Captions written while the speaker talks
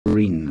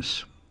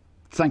Greens.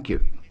 Thank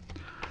you,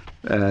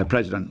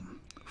 President.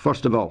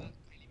 First of all,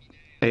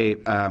 a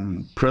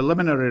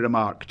preliminary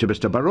remark to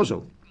Mr.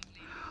 Barroso.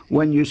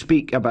 When you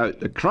speak about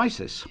the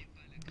crisis,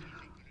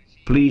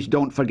 please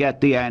don't forget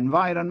the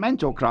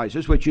environmental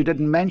crisis, which you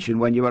didn't mention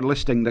when you were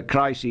listing the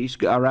crises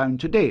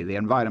around today, the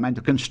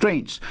environmental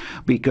constraints,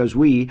 because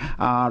we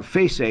are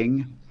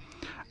facing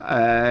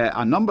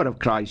a number of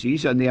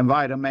crises, and the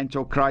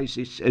environmental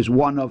crisis is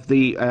one of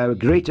the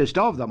greatest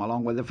of them,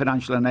 along with the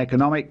financial and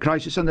economic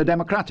crisis and the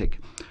democratic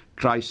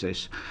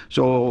crisis.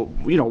 So,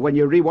 when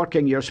you're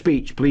reworking your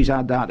speech, please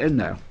add that in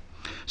there.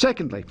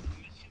 Secondly,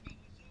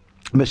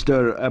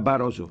 Mr.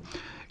 Barroso,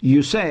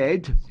 you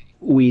said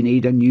we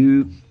need a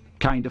new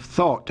kind of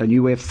thought, a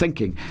new way of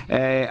thinking,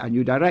 a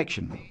new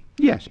direction.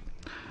 Yes,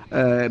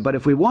 but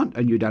if we want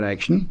a new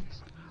direction,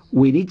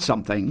 we need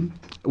something,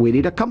 we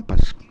need a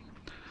compass.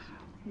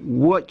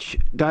 Which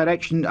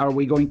direction are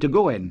we going to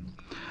go in?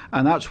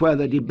 And that's where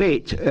the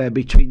debate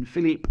between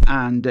Philippe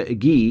and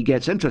Guy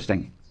gets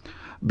interesting,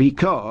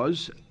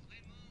 because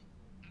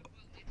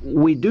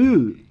we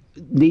do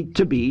need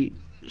to be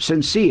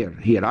sincere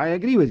here. I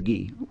agree with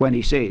Guy when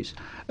he says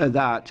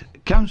that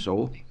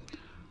Council,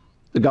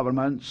 the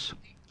governments,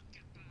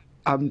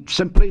 have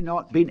simply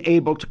not been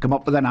able to come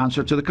up with an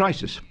answer to the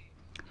crisis.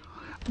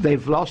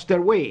 They've lost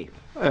their way.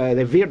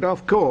 They veered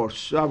off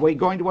course. What are we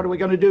going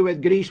to do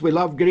with Greece? We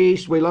love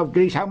Greece. We love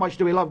Greece. How much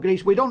do we love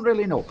Greece? We don't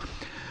really know.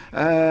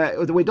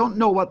 We don't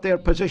know what their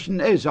position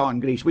is on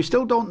Greece. We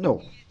still don't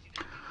know.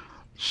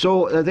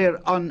 So they're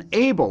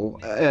unable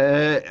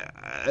to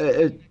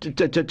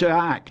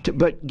act.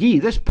 But Guy,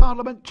 this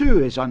Parliament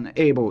too is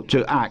unable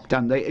to act,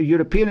 and the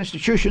European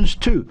institutions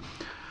too.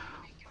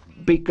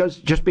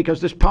 Because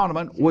this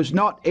Parliament was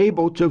not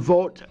able to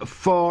vote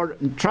for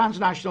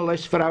transnational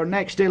lists for our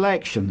next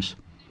elections.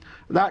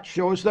 That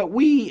shows that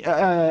we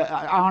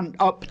aren't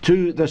up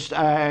to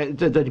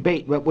the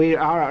debate that we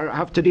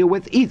have to deal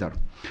with either.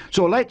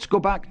 So let's go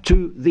back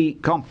to the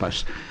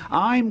compass.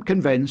 I'm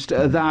convinced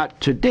that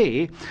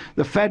today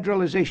the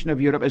federalisation of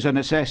Europe is a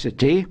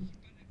necessity.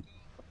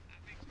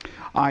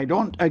 I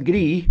don't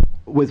agree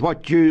with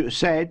what you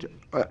said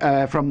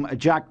from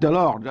Jacques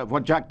Delors,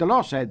 what Jacques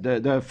Delors said,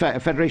 the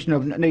Federation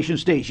of Nation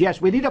States.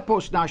 Yes, we need a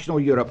post-national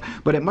Europe,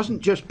 but it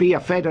mustn't just be a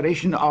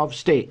federation of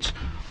states.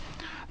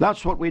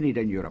 That's what we need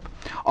in Europe.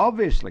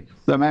 Obviously,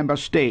 the member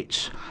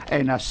states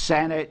in a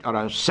Senate or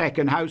a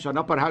second house or an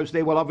upper house,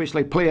 they will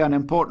obviously play an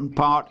important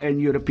part in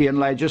European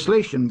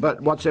legislation. But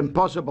what's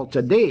impossible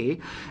today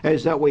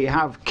is that we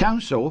have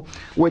Council,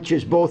 which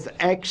is both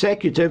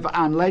executive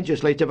and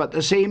legislative at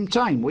the same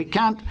time. We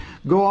can't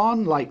go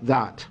on like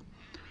that.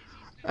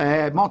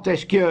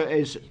 Montesquieu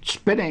is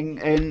spinning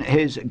in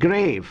his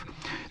grave.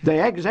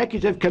 The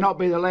executive cannot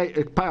be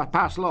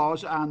pass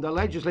laws, and the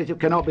legislative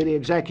cannot be the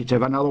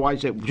executive, and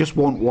otherwise it just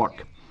won't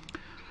work.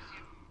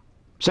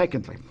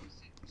 Secondly,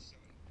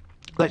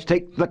 let's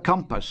take the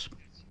compass.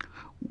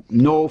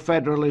 No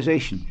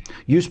federalisation.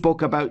 You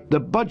spoke about the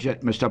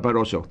budget, Mr.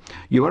 Barroso.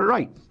 You were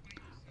right.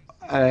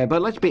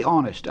 But let's be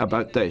honest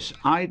about this.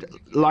 I'd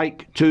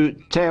like to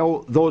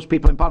tell those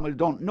people in Parliament who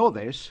don't know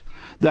this,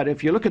 that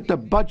if you look at the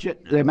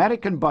budget, the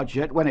American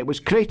budget, when it was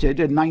created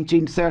in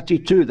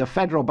 1932, the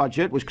federal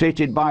budget was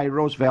created by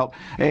Roosevelt,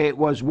 it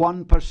was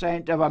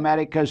 1% of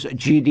America's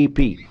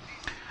GDP.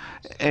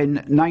 In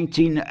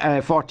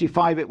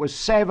 1945 it was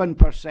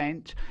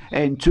 7%,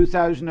 in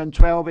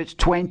 2012 it's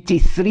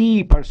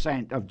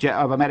 23%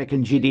 of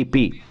American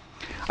GDP.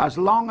 As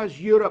long as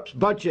Europe's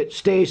budget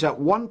stays at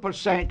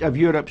 1% of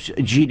Europe's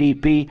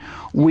GDP,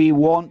 we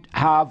won't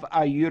have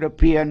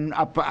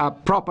a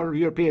proper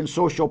European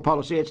social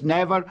policy. It's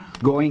never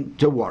going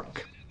to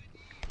work.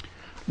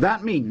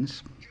 That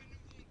means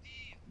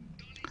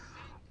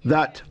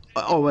that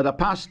over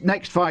the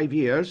next 5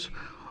 years,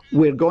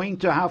 we're going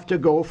to have to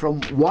go from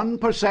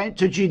 1%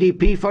 to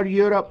GDP for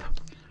Europe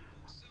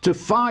to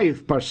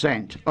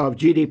 5% of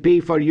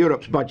GDP for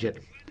Europe's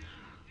budget.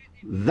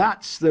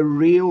 That's the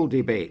real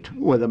debate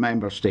with the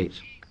member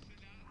states.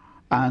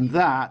 And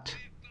that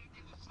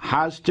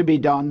has to be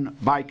done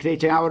by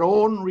creating our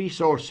own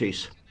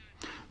resources.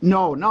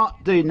 No,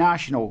 not the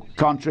national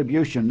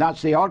contribution.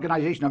 That's the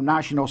organisation of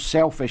national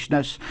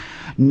selfishness.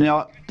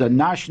 No, the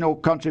national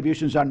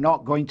contributions are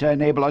not going to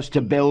enable us to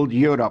build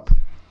Europe.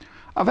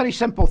 A very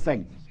simple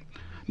thing.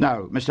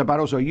 Now, Mr.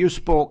 Barroso, you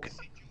spoke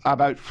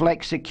about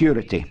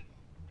flexicurity.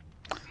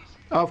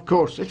 Of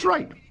course, it's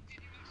right.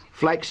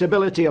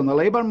 Flexibility on the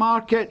labour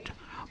market,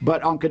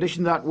 but on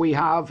condition that we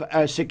have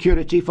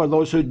security for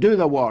those who do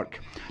the work.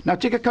 Now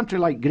take a country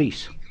like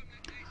Greece.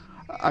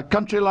 A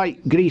country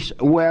like Greece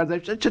where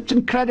it's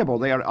incredible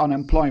their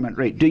unemployment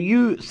rate. Do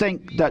you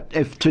think that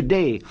if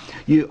today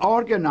you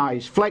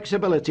organise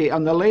flexibility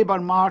on the labour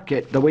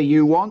market the way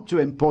you want to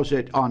impose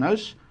it on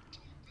us,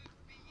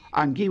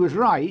 and Guy was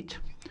right,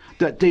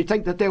 that do you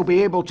think that they'll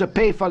be able to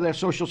pay for their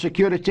social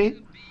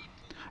security?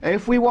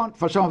 If we want,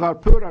 for some of our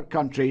poorer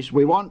countries,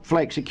 we want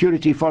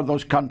flexicurity for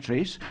those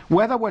countries,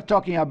 whether we're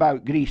talking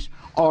about Greece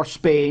or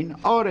Spain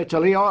or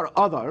Italy or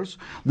others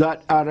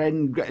that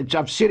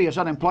have serious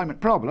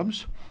unemployment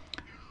problems,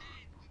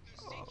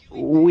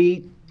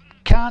 we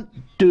can't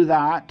do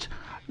that.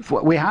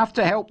 We have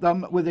to help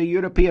them with the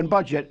European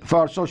budget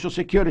for social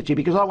security,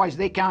 because otherwise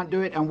they can't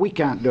do it and we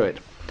can't do it.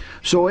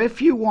 So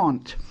if you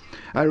want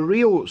a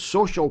real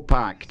social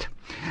pact,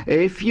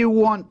 if you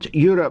want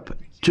Europe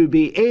to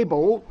be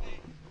able,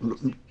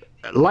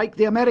 like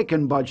the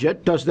American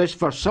budget does this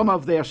for some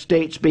of their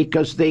states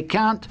because they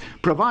can't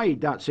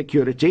provide that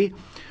security,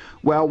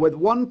 well, with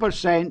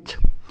 1%,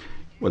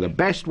 with the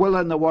best will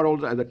in the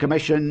world at the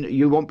Commission,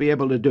 you won't be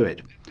able to do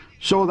it.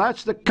 So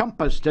that's the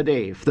compass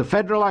today. The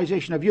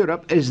federalisation of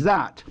Europe is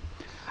that.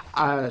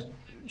 A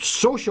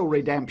social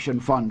redemption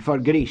fund for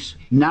Greece,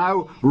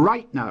 now,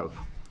 right now.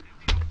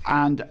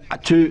 And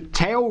to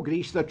tell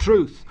Greece the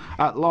truth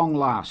at long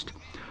last.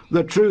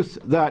 The truth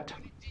that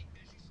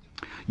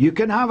you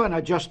can have an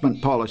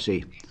adjustment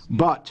policy,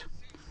 but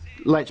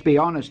let's be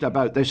honest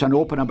about this and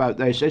open about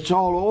this. It's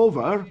all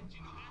over.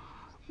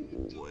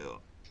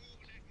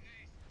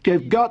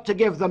 We've got to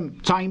give them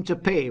time to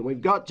pay.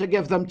 We've got to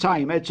give them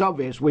time. It's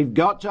obvious. We've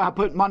got to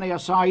put money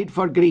aside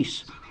for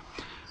Greece.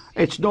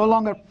 It's no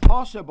longer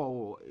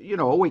possible. You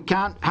know, we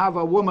can't have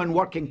a woman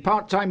working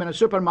part-time in a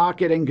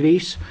supermarket in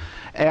Greece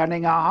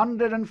earning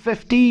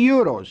 150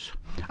 euros.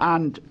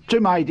 And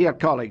to my dear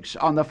colleagues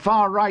on the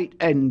far right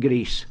in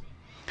Greece,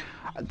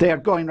 they're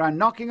going around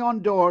knocking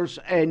on doors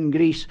in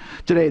Greece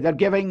today. They're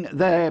giving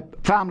the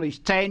families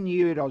 10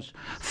 euros,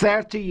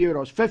 30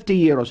 euros,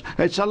 50 euros.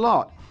 It's a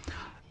lot.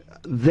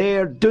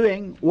 They're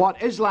doing what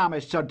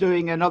Islamists are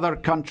doing in other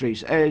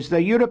countries. Is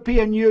the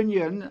European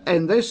Union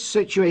in this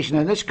situation,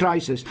 in this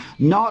crisis,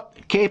 not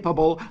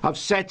capable of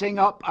setting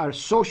up a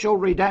social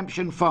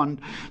redemption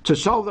fund to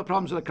solve the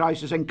problems of the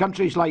crisis in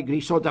countries like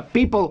Greece, so the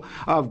people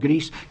of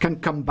Greece can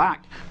come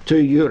back to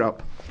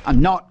Europe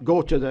and not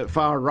go to the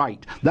far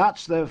right?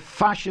 That's the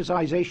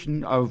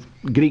fascisation of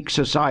Greek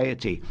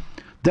society.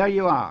 There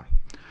you are.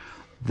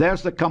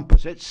 There's the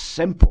compass. It's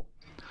simple.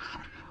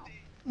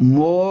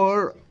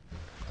 More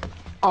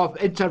of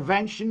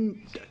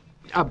intervention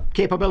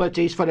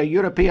capabilities for a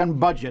European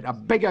budget, a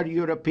bigger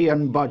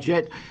European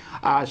budget,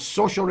 a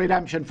social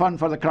redemption fund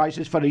for the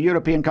crisis for the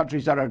European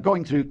countries that are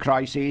going through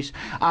crises,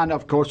 and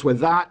of course with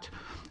that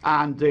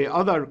and the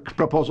other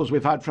proposals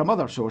we've had from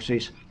other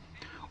sources,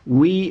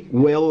 we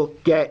will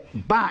get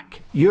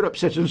back Europe's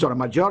citizens, or a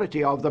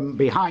majority of them,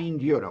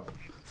 behind Europe.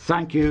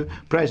 Thank you,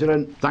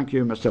 President. Thank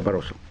you, Mr.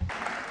 Barroso.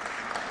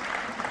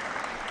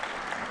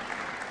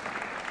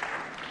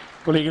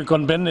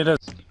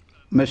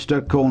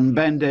 Mr.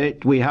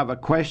 Cohn-Bendit, we have a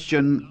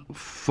question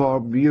for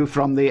you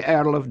from the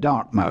Earl of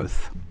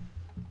Dartmouth.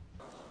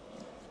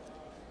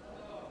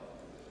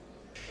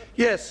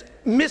 Yes,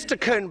 Mr.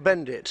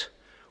 Cohn-Bendit,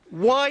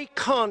 why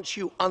can't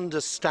you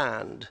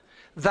understand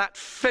that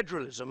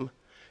federalism,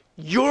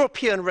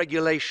 European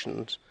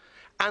regulations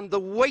and the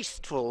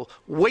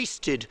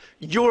wasted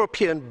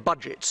European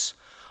budgets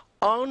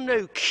are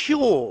no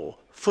cure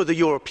for the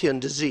European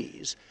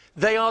disease?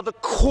 They are the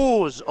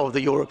cause of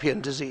the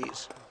European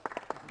disease.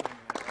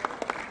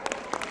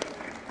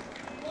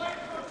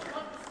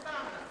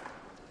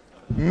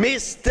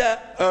 Mr.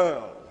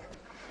 Earl,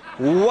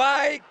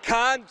 why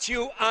can't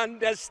you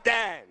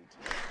understand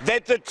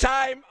that the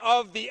time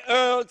of the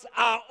Earls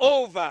are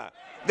over?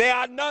 They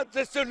are not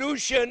the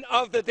solution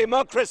of the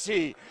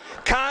democracy.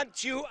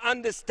 Can't you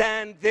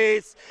understand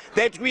this?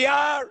 That we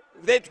are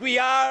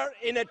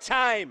in a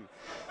time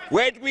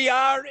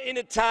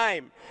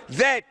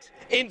that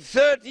in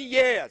 30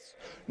 years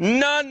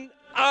none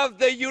of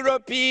the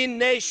European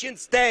nation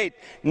state,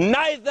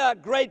 neither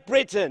Great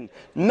Britain,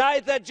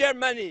 neither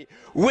Germany,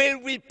 will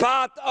be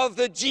part of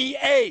the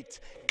G8.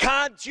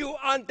 Can't you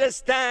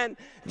understand?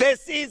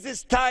 This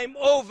is time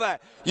over.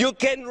 You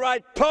can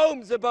write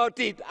poems about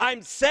it.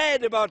 I'm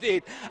sad about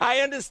it. I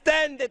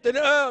understand that an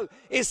Earl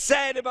is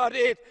sad about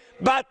it,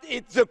 but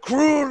it's the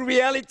cruel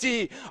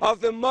reality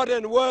of the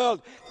modern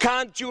world.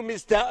 Can't you,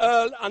 Mr.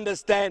 Earl,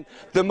 understand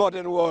the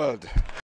modern world?